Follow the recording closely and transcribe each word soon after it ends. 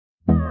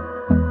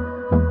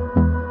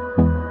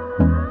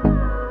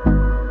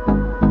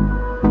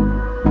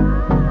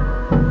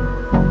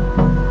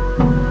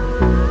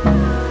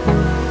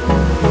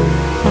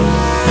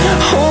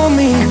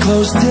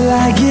close till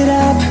I get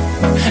up.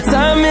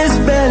 Time is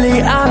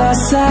barely on our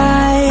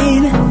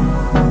side.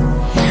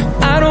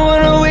 I don't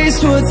wanna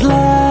waste what's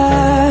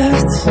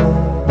left.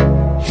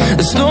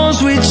 The storms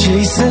we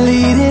chase are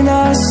leading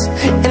us,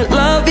 and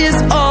love is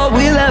all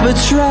we'll ever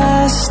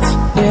trust.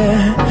 Yeah,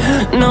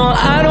 no,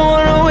 I don't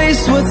wanna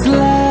waste what's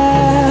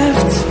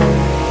left.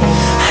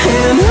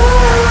 And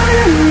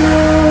on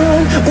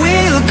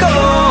we'll go,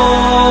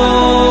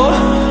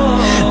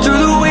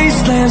 through the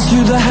wastelands,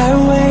 through the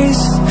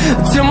highways,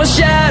 till my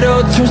shadow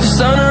turns to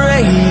sun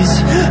rays.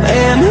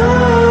 And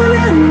on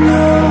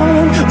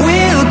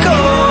we'll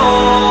go,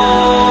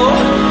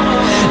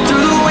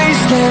 through the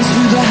wastelands,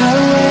 through the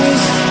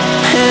highways,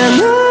 and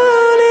on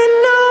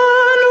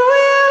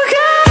we'll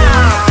go.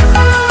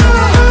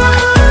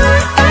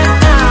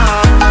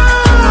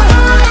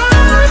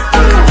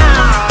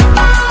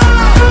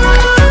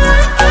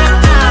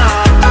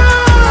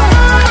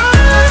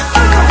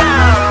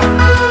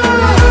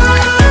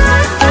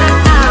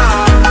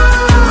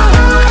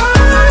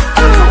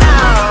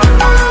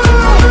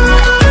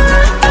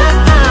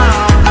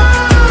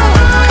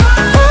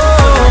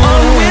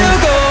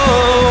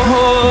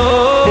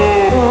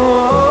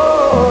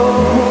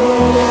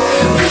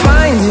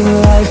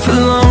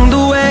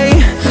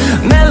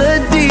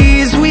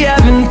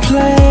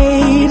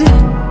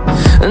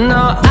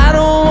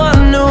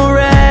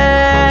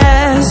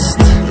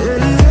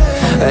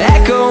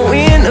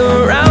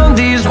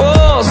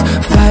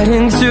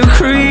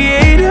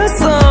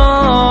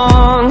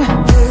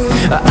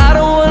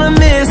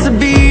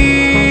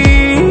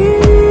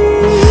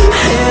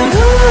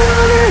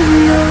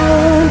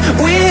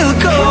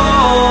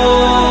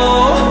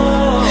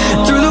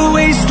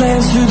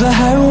 Through the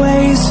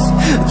highways,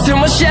 till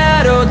my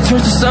shadow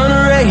turns to sun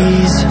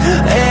rays.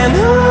 And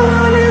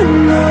on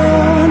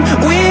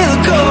we'll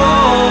go,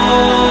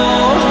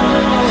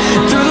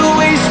 through the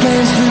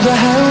wastelands, through the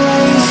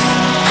highways,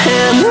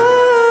 and on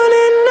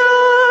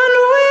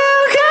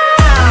we'll go.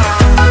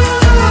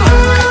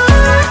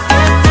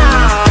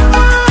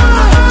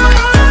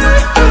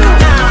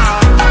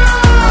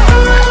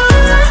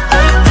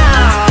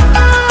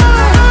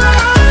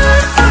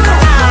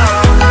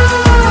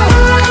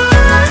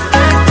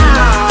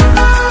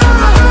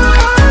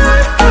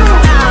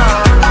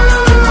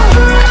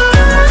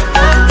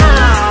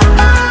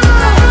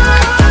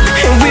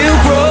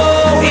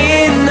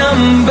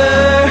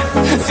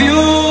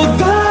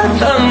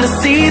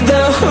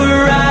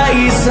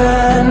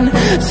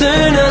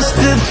 Turn us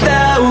to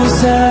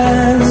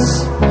thousands,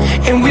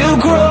 and we'll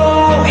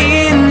grow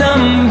in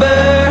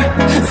number,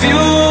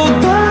 fueled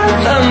by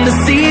them to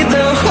see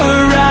the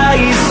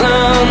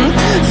horizon.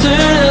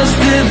 Turn us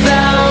to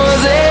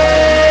thousands,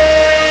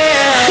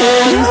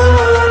 and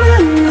on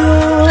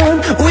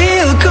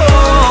we'll go,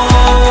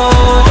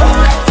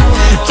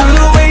 through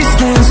the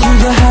wastelands, through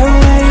the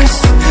highways,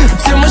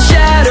 till my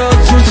shadow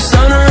turns to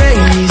sun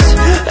rays.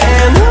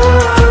 And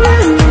on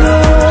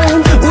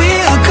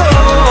we'll go,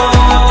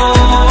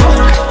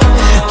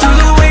 through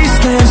the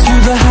wastelands,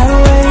 through the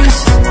highways,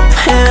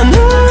 and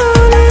on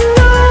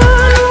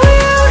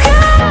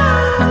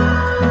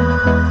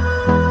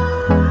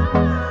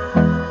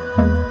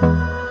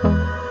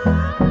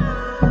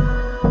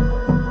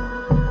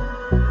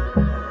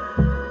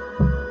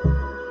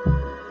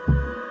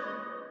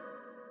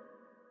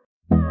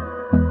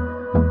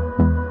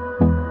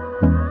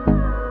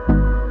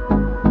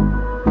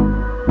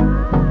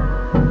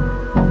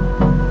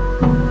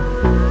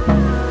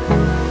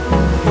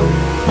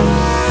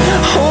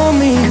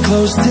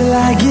close till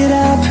I get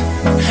up.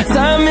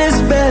 Time is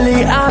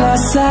barely on our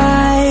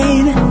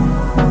side.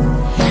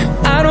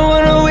 I don't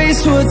wanna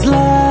waste what's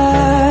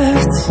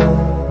left.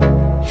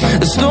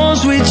 The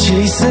storms we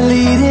chase are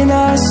leading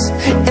us,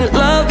 and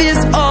love is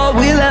all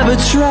we'll ever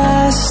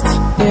trust.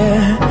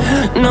 Yeah,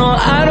 no,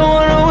 I don't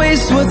wanna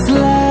waste what's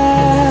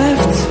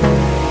left.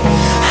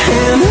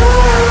 And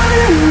on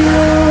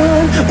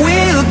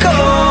we'll go,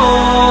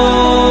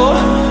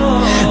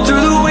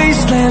 through the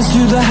wastelands,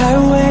 through the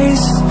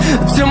highways,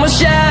 till my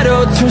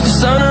shadow turns to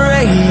sun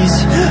rays.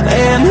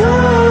 And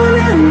on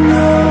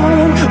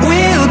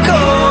we'll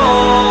go,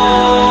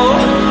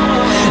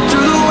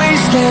 through the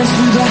wastelands,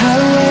 through the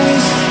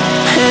highways,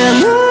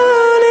 and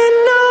on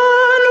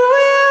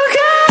we'll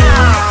go.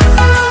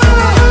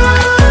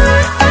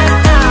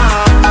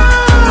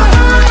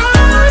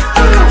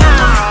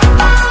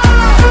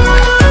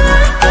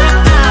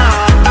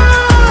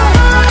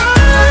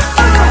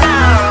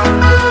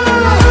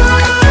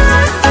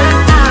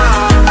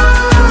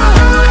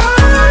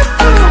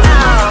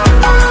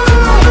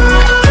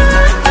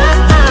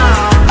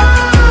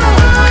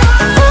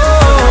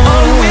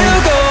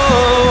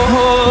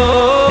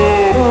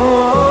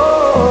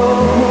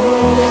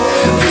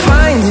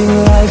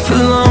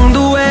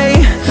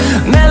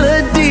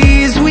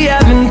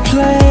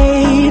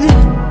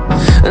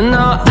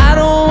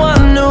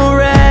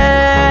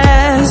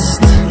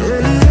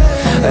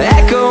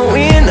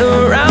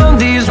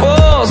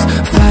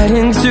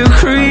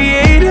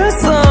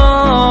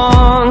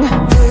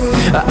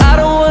 I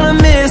don't wanna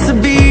miss a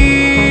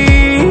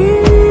beat.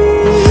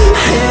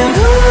 And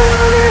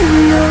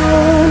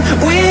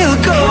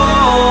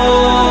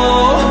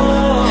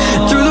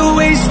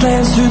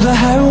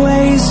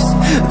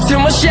till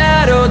my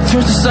shadow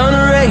turns to sun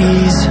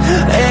rays.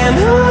 And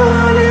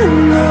on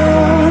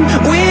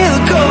we'll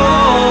go,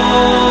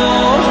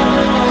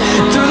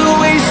 through the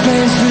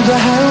wastelands, through the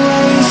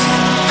highways.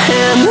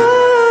 And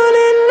on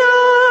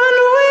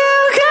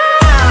we'll go.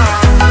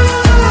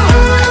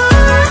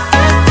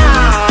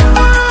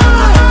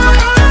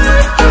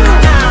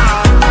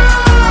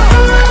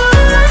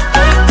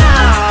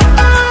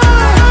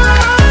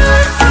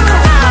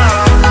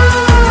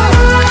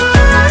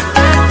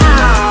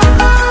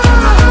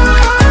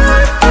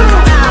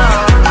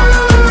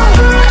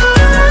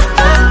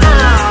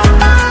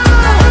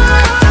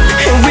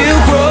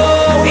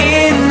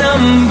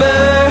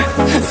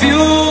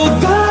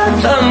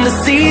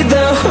 See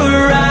the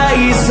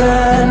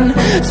horizon,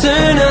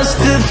 turn us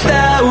to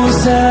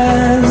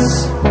thousands,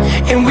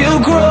 and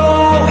we'll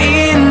grow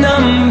in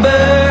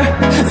number,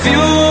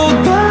 fueled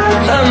by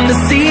them to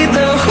see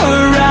the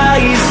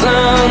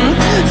horizon,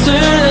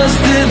 turn us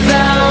to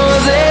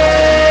thousands.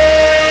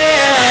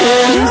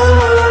 And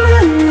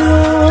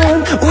on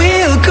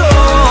we'll go,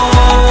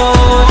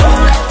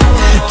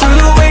 through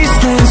the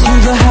wastelands,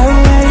 through the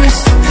highways,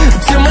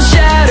 till my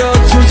shadow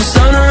turns to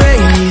sun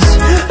rays.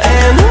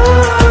 And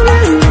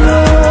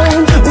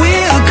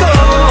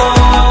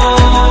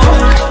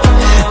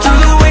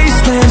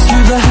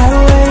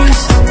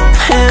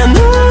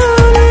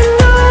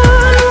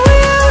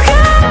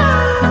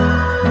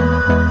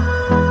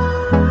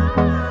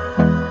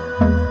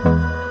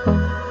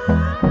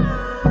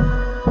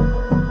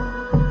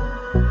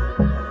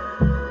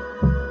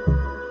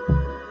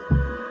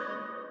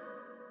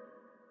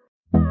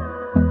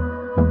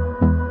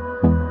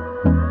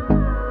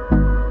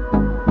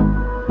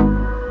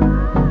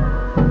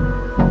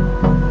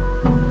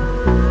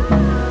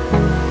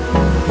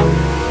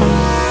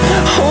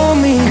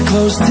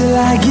close till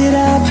I get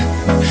up,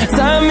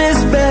 time is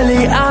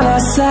barely on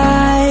our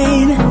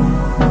side.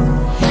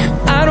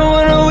 I don't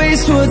wanna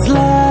waste what's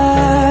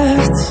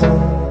left.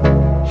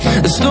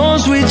 The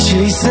storms we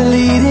chase are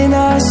leading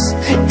us,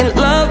 and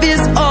love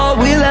is all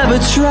we'll ever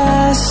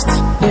trust.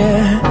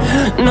 Yeah,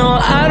 no,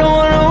 I don't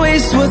wanna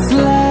waste what's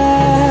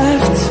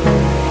left.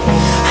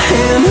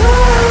 And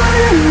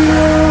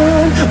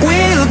on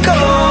we'll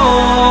go,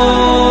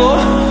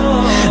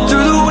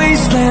 through the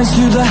wastelands,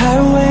 through the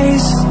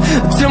highways,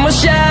 till my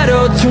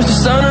shadow turns to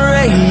sun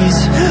rays.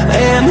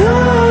 And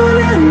on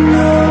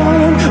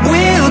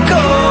we'll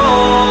go,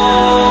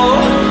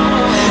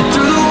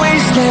 through the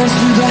wastelands,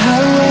 through the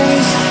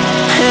highways.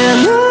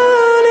 And on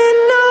we'll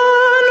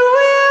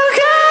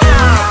go.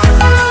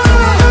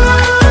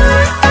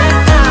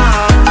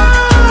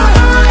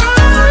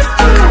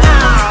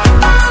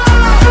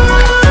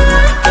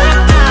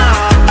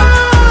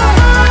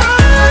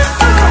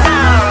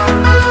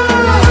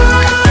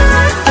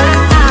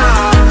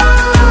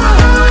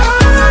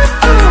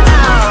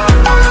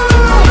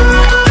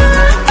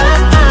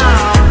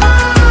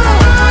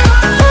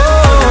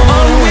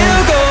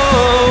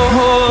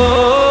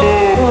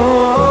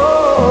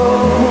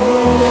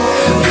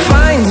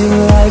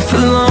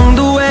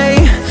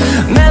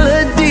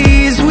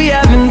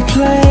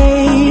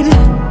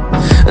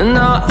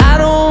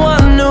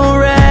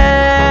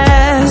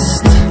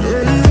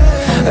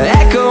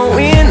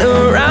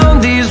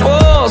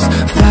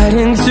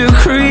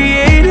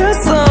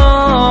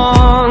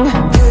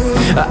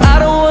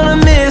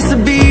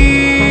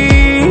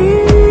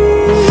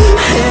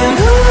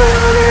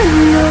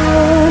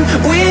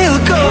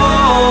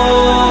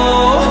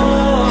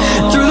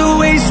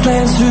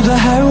 Through the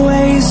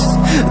highways,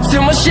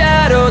 till my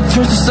shadow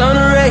turns to sun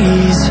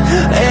rays.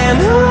 And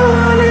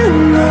on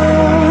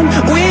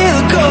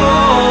we'll go,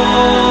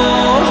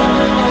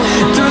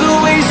 through the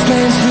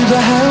wastelands, through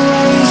the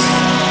highways.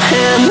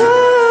 And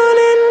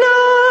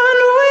on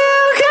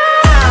we'll go.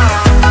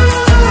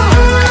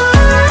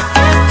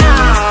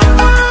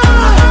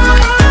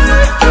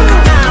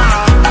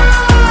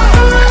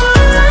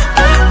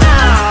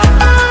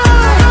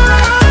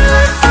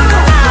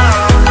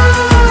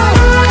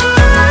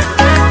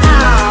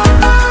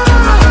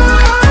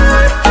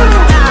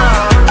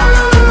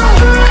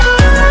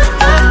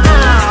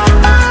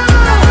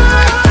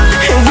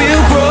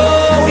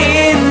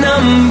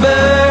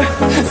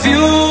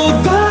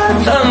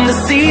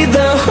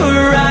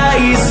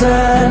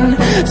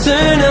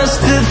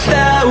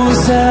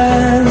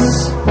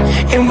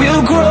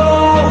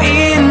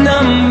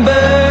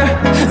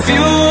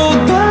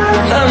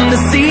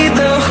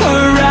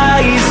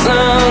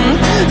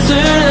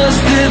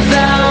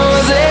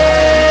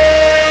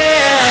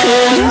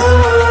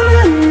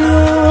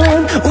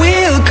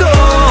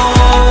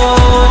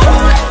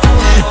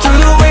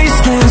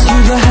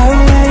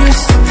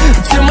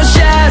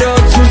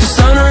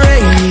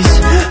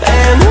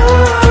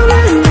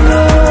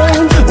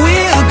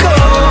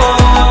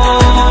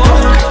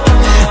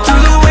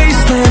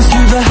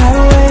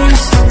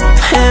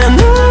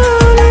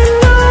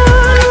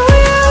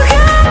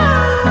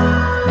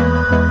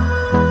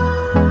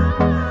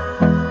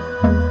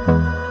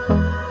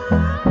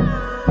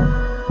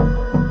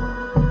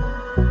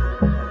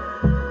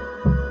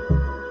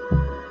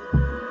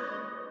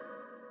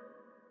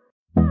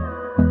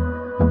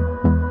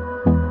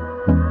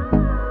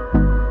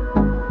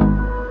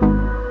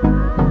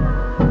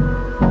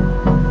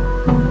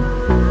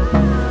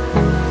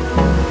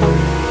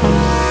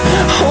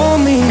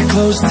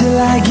 close till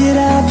I get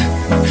up.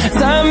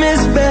 Time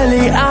is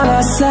barely on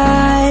our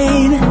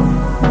side.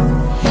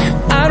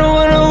 I don't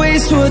wanna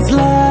waste what's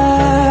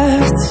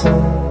left.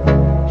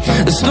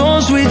 The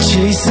storms we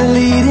chase are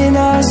leading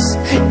us,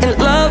 and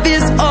love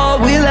is all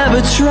we'll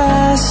ever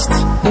trust.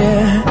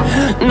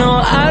 Yeah, no,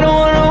 I don't